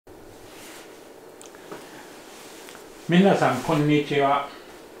皆さん、こんにちは。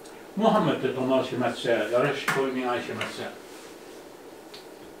モハメドと申します。よろしくお願いします。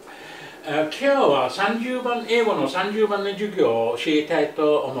今日は英語の30番の授業を教えたい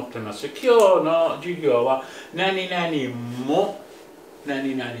と思っています。今日の授業は何々も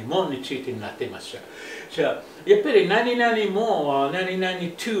についてになっています。じゃあ、やっぱり何々もは何々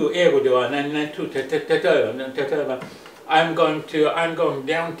to 英語では何々 to 例えばI'm going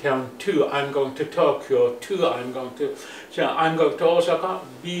downtown to, I'm going to Tokyo to, I'm going to じゃあ I'm going to 大阪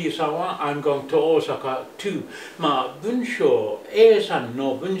B さんは I'm going to 大阪 to まあ文章 A さん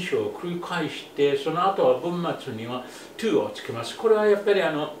の文章を繰り返してその後は文末には to をつけます。これはやっぱり間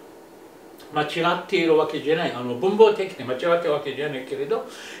違っているわけじゃない、文法的に間違っているわけじゃないけれど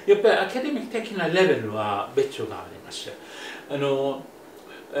やっぱりアカデミック的なレベルは別があります。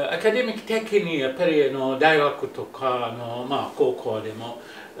アカデミック的にやっぱり大学とか高校でも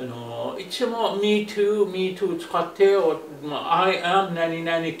いつも me too 使って I am 何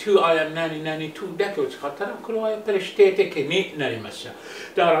々 to I am 何々 to だけを使ったらこれはやっぱり否定的になります。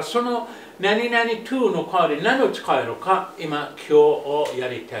だからその何々 to の代わりに何を使えるか今日や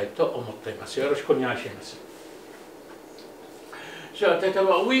りたいと思っています。よろしくお願いします。So, 例え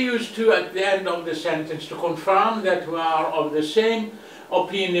ば we use to at the end of the sentence to confirm that we are of the same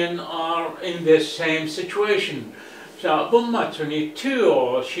opinion or in the same situation. さあ、文末に to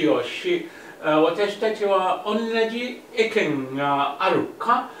を使用し、私たちは同じ意見がある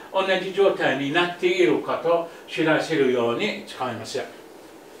か、同じ状態になっているかと知らせるように使います。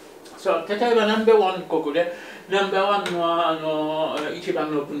さあ、例えば No.1 ここで No.1 は一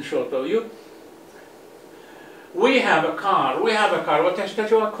番の文章という。We have a car, 私た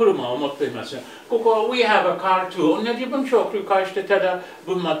ちは車を持っています。ここは We have a car too 同じ文章を繰り返してただ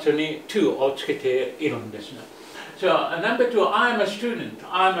文末に to をつけているんですね。So, No.2 I'm a student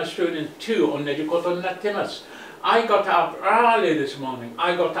too 同じことになっています。I got up early this morning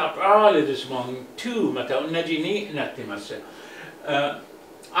too また同じになっています。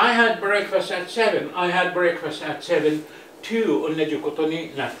I had breakfast at 7 too 同じこと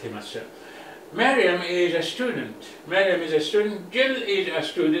になっています。Miriam is a student. Jill is a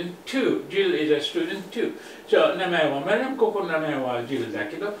student too. So, 名前は Miriam、ここの名前は Jill だ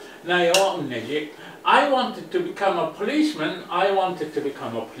けど、内容は同じ。I wanted to become a policeman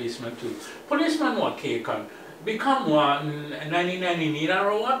too. Policeman は警官。become は何々にな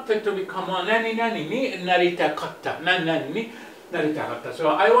ろう。wanted to become は何々になりたかった。何々になりたかった。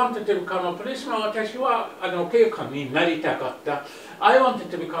So, I wanted to become a policeman. 私は警官になりたかった。I wanted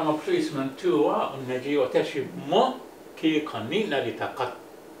to become a policeman too は同じ。私も警官になりたかっ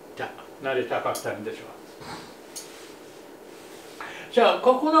たんでしょう。じゃあ、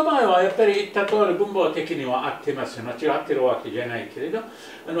ここの場合はやっぱり言った通り文法的には合ってます。間違ってるわけじゃないけれど、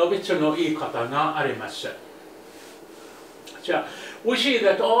別の言い方があります。じゃあ、we see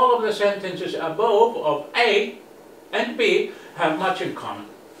that all of the sentences above of A and B have much in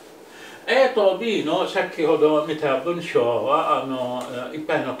common. A と B の先ほど見た文章はいっ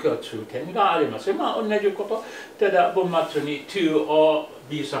ぱいの共通点があります。まあ同じこと、ただ文末に to を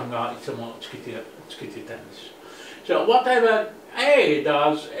B さんがいつもつけていたんです。So, whatever A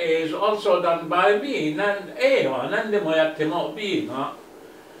does is also done by B. A は何でもやっても B が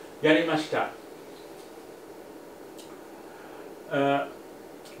やりました。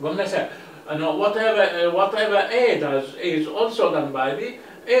ごめんなさい。whatever A does is also done by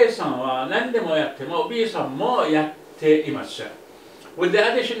B.A さんは何でもやっても B さんもやっています。With the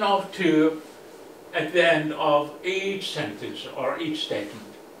addition of to at the end of each sentence or each statement.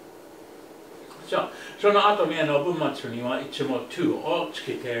 その後に文末にはいつも to をつ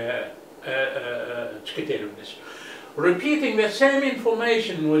けているんです。Repeating the same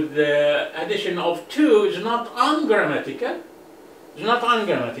information with the addition of to is not ungrammatical.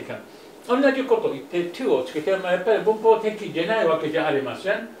 同じことを言って to をつけてもやっぱり文法的じゃないわけじゃありま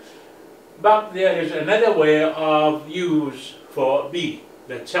せん。But there is another way of use for B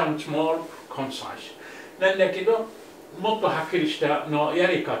that sounds more concise. なんだけど、もっとはっきりしたのや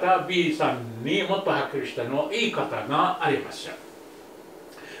り方、B さんにもっとはっきりしたの言い方があります。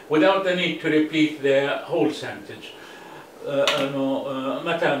Without the need to repeat the whole sentence.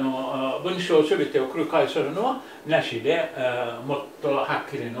 また文章すべてを繰り返すのはなしで、もっとはっ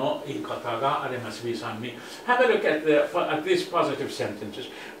きりの言い方があります。B さんに。Have a look at these positive sentences.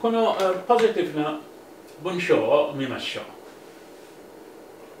 このポジティブな文章を見ましょう。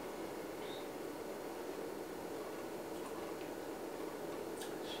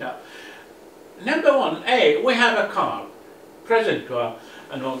No.1 A. We have a car. Present は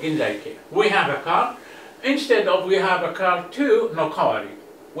現在形。We have a car. Instead of we have a car too の代わり。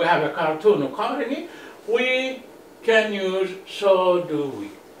We have a car too の代わりに We can use so do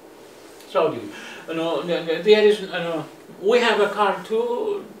we. So do we. There is, we have a car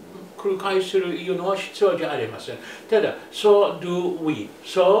to 繰り返するいうのは必要じゃありません。ただ、so do we.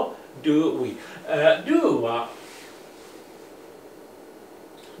 So do we. do は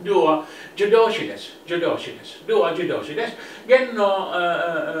助動詞です。助動詞です。do は助動詞です。現の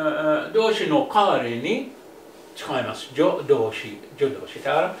動詞の代わりに使います。助動詞。だ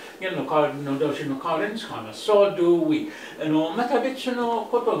から、現の代わりの動詞の代わりに使います。So do we. また別の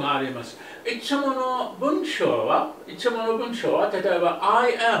ことがあります。いつもの文章は、例えば、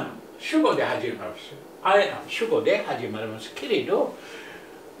I am 主語で始まります。I am 主語で始まりますけれど、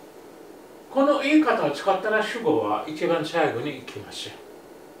この言い方を使ったら主語は一番最後に行きます。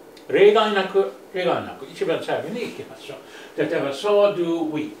例外なく一番最後に行きましょう。例えば、so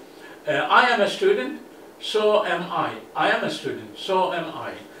do we. I am a student, so am I. I am a student, so am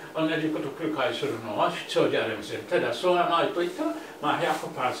I. 同じことを繰り返するのは必要じゃありません。ただ、so am I と言ったら、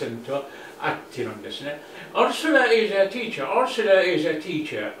100% 合っているんですね。Ursula is a teacher. Ursula is a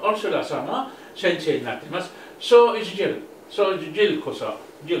teacher. Ursula さんは先生になっています。So is Jill. So is Jill こそ。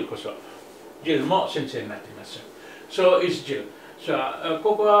Jill も先生になっています。So is Jill. さあ、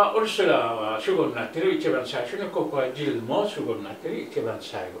ここは Ursula は主語になっている一番最初に、ここは Jill も主語になっている一番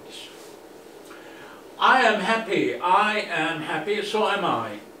最後です。I am happy. So am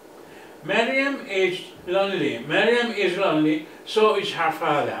I. Miriam is lonely. So is her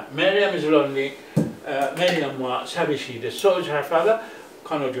father. Miriam is lonely. Miriam は寂しいです。So is her father.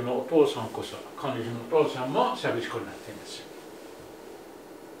 彼女のお父さんこそ。彼女のお父さんも寂しくなっています。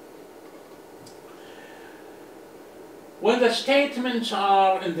When the statements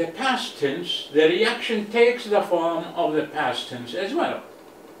are in the past tense, the reaction takes the form of the past tense as well.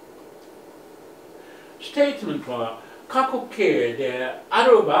 Statement は過去形であ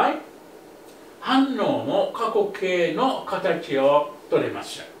る場合、反応も過去形の形をとりま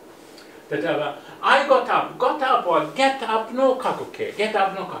す。例えば、I got up は get up の過去形。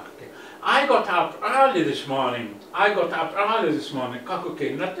I got up early this morning 過去形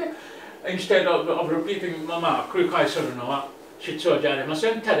になって、instead of repeating 繰り返するのは必要じゃありま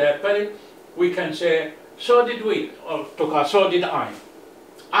せん。ただやっぱり we can say so did we とか so did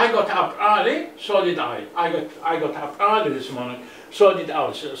I got up early, so did I got up early this morning, so did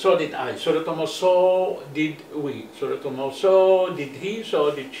I それとも so did we それとも so did he, so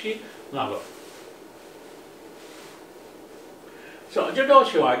did she など。助動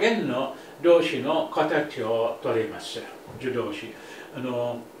詞は現の動詞の形をとります。助動詞。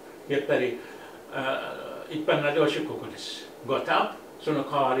やっぱり一般な動詞ここです。got up その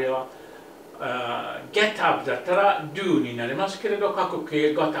代わりはget up だったら do になりますけれど、過去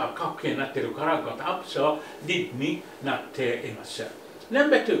形 got up 過去形になっているから got up so did になっています。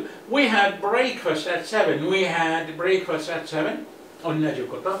Number 2 we had breakfast at 7 同じ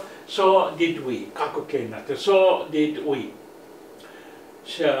こと so did we 過去形になって so did we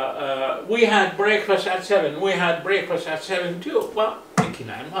So, we had breakfast at 7 too はでき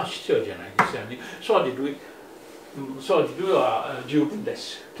ない。必要じゃないですよね。So did we は十分で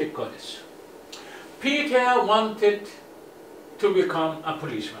す。結構です。Peter wanted to become a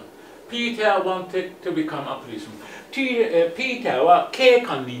policeman. Peter は警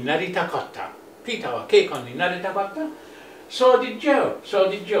官になりたかった。So did Joe.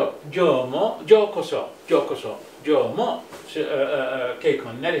 Joe も警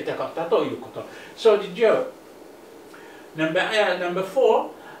官になりたかったということ。So did Joe. Number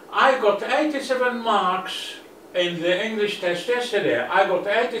 4, I got 87 marks in the English test yesterday.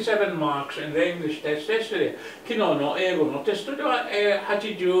 昨日の英語のテストでは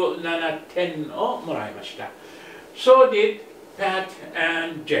87点をもらいました。So did Pat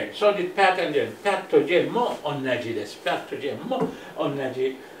and Jen. Pat と Jen も同じです。Pat と Jen も同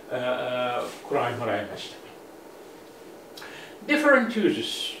じくらいもらいました。Different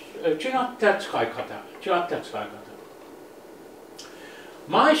uses 違った使い方。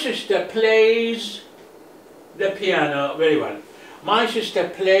My sister plays the piano very well.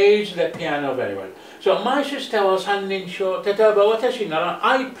 So my sister は三人称。例えば私なら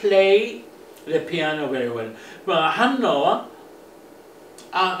I play the piano very well. 反応は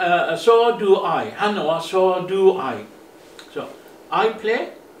so do I. 反応は so do I. So I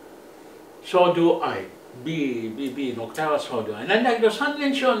play, so do I. B の答えは so do I. なんだけど三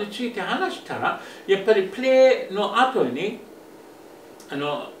人称について話したらやっぱり play の後に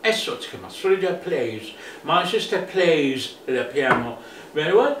S をつけます。それじゃ plays. My sister plays the piano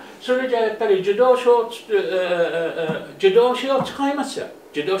very well. それじゃやっぱり助動詞を使います。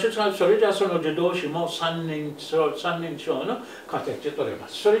それじゃその助動詞も三人称の形で取れま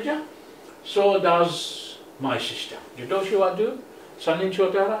す。それじゃ So does my sister。助動詞は do、三人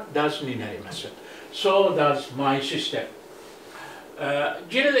称だから does になります。So does my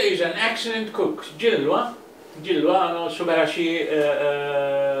sister。Jill is an excellent cook。Jill は素晴らしい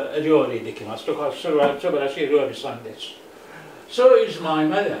料理できますとか、素晴らしい料理さんです。So is my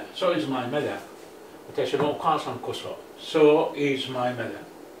mother。So is my mother。私のお母さんこそ。So is my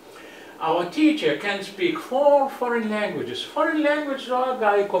mother。Our teacher can speak 4 foreign languages。foreign languages は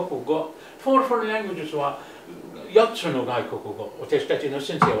外国語。4 foreign languages は4つの外国語。私たちの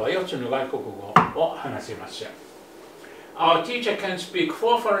先生は4つの外国語を話せます。Our teacher can speak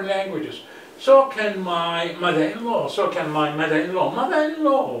 4 foreign languages. So can my mother-in-law. So can my mother-in-law.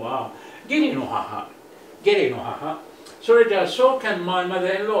 Mother-in-law は義理の母。それじゃあ、So can my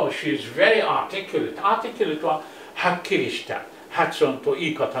mother-in-law. She is very articulate. Articulate ははっきりした。発音と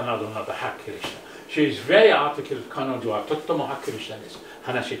言い方などなどはっきりした。She is very articulate. 彼女はとってもはっきりしたです。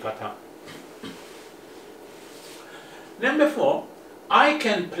話し方。Number 4. I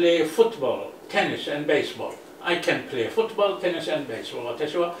can play football, tennis and baseball. I can play football, tennis and baseball.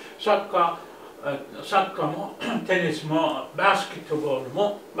 私はサッカーもテニスもバスケットボール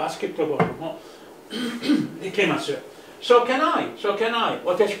もできます。So can I.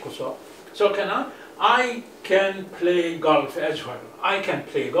 私こそ。So can I can play golf as well. I can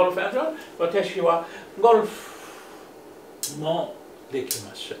play golf as well. 私はゴルフもでき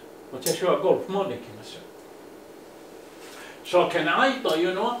ます。So can I とい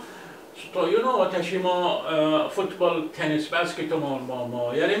うのは私もフットボール、テニス、バスケット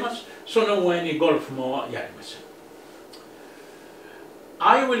もやります。その上にゴルフもやります。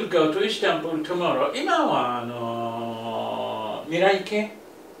I will go to Istanbul tomorrow。今は未来形。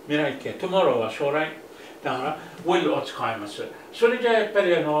tomorrow は将来。だから will を使います。それじゃやっぱ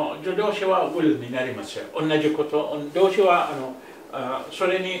り助動詞は will になります。同じこと。動詞はそ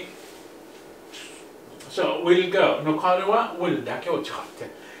れにSo will go の代わりは will だけを使っ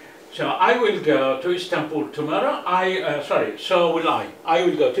て。So I will go to Istanbul tomorrow. So will I. I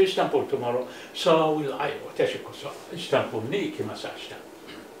will go to Istanbul tomorrow. So will I. 私こそイスタンブールに行きます。明日。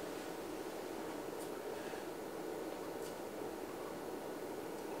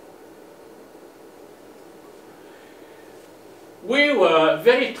We were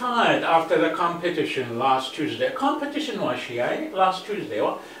very tired after the competition last Tuesday. Competition は試合。Last Tuesday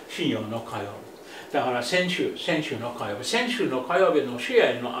は信用の火曜日。だから先週の火曜日の試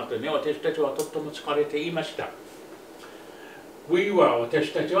合の後に私たちはとっても疲れていました。We were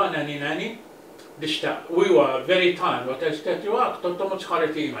私たちは何々でした。We were very tired 私たちはとっても疲れ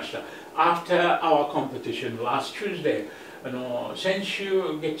ていました。After our competition last Tuesday 先週火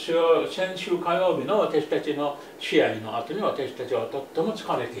曜日の私たちの試合の後に私たちはとっても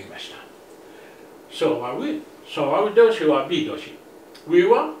疲れていました。So are we 動詞は B 動詞。We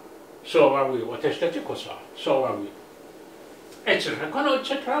were So are we 私たちこそ So are we etc. この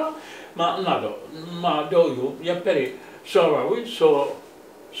etc. などどういうやっぱり So are we So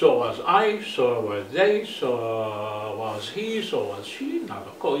was I So was they So was he So was she な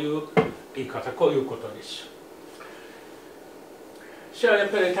どこういう言い方こういうことです。じゃあやっ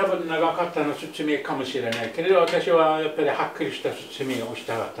ぱり多分長かったの説明かもしれないけれど私はやっぱりはっきりした説明をし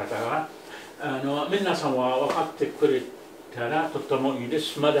たかったから皆さんは分かってくれたらとてもいいで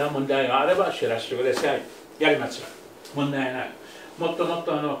す。まだ問題があれば知らせてください。やります。問題ない。もっともっ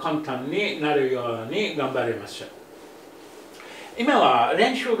と簡単になるように頑張ります。今は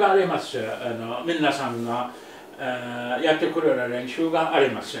練習があります。皆さんがやってくれる練習があり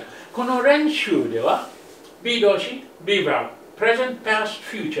ます。この練習では be 動詞、be verb、present, past,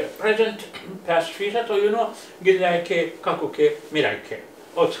 future。present, past, future というのは現在形、過去形、未来形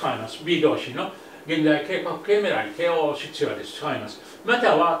を使います。be 動詞の現在形、過去形、未来形を必要です。使います。ま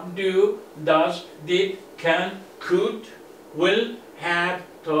たは do, does, did, can, could, will, had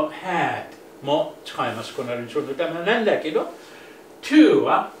と had も使います。この練習のためなんだけど to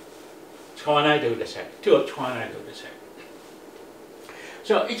は使わないでください。to は使わないでください。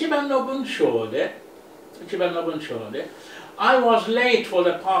So 一番の文章でI was late for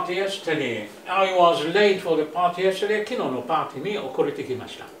the party yesterday. I was late for the party yesterday. 昨日のパーティーに遅れてきま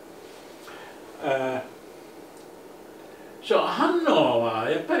した。反応は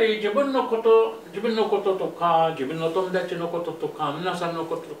やっぱり自分のこととか自分の友達のこととか皆さんの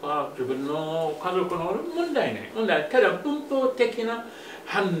こととか自分の家族の問題ね。ただ文法的な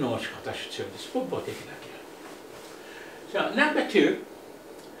反応仕方必要です。文法的だけ。Number 2.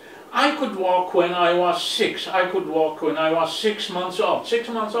 I could walk when I was 6. I could walk when I was 6 months old.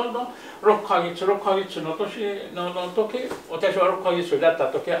 6 months old の6ヶ月の時、私は6ヶ月だった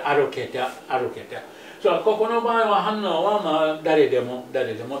時歩けて。ここの場合は反応は誰でもた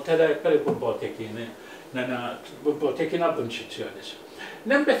だやっぱり文法的に文法的な文詞必要です。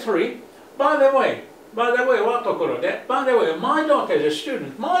Number 3, by the way。By the way はところで、By the way, my daughter is a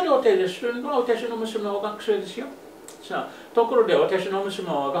student。My daughter is a student は私の娘は学生ですよ。さあ、ところで私の娘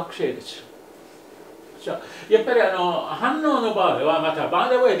は学生です。さあ、やっぱり反応の場合はまた By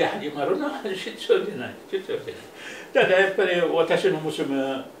the way で始まるのは必要でない。ただやっぱり私の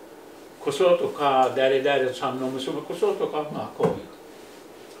娘こそとか、誰々さんの娘こそとか、まあこういう。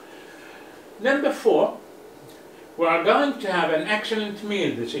Number 4, we are going to have an excellent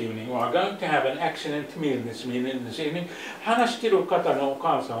meal this evening. We are going to have an excellent meal this evening. 話している方のお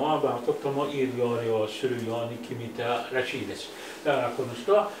母さんはとてもいい料理をするように決めたらしいです。だからこの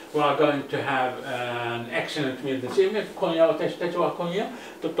人は We are going to have an excellent meal this evening. 今夜私たちは今夜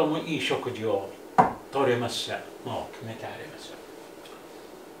とてもいい食事をとれます。もう決めてあります。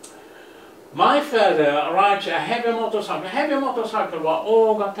My father rides a heavy motorcycle. Heavy motorcycle は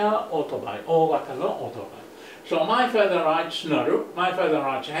大型オートバイ。大型のオートバイ。So my father rides 乗る。My father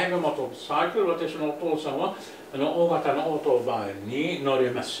rides a heavy motorcycle. 私のお父さんは大型のオートバイに乗り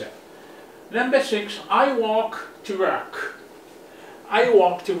ます。Number 6, I walk to work. I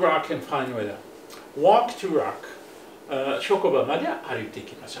walk to work in fine weather. Walk to work. 職場まで歩いてい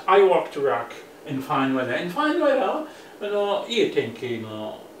きます。I walk to work in fine weather. In fine weather はいい天気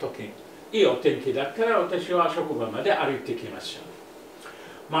の時。いいお天気だったら私は職場まで歩いてきます。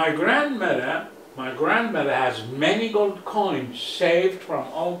My grandmother has many gold coins saved from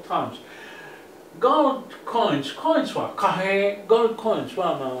old times. Gold coins は貨幣。Gold coins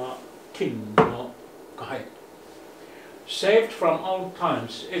はまあ金の貨幣。Saved from old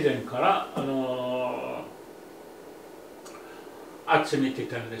times 以前から集めてい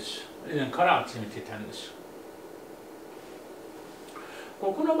たんです。以前から集めていたんです。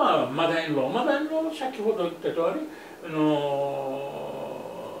ここの場合はマダインロー、先ほど言った通り、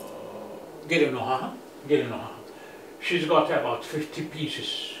ゲルの母。She's got about 50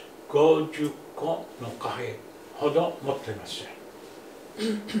 pieces。50個の貨幣ほど持っています。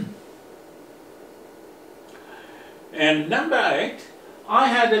And number 8, I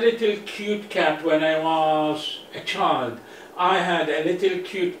had a little cute cat when I was a child. I had a little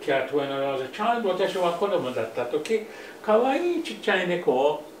cute cat when I was a child. 私は子供だった時、かわいいちっちゃい猫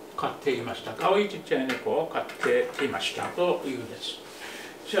を飼っていました。かわいいちっちゃい猫を飼っていましたというです。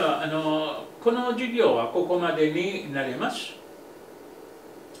じゃあ、この授業はここまでになります。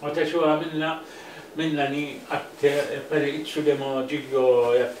私はみんなに会って、やっぱりいつでも授業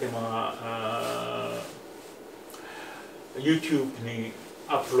をやってもYouTube に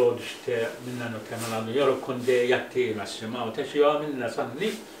アップロードしてみんなのためなど喜んでやっています。まあ私は皆さん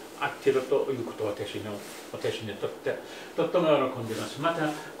に合っているということを私にとってとても喜んでいます。また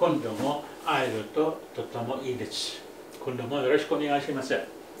今度も会えるととてもいいです。今度もよろしくお願いします。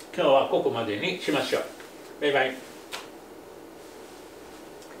今日はここまでにしましょう。バイバイ。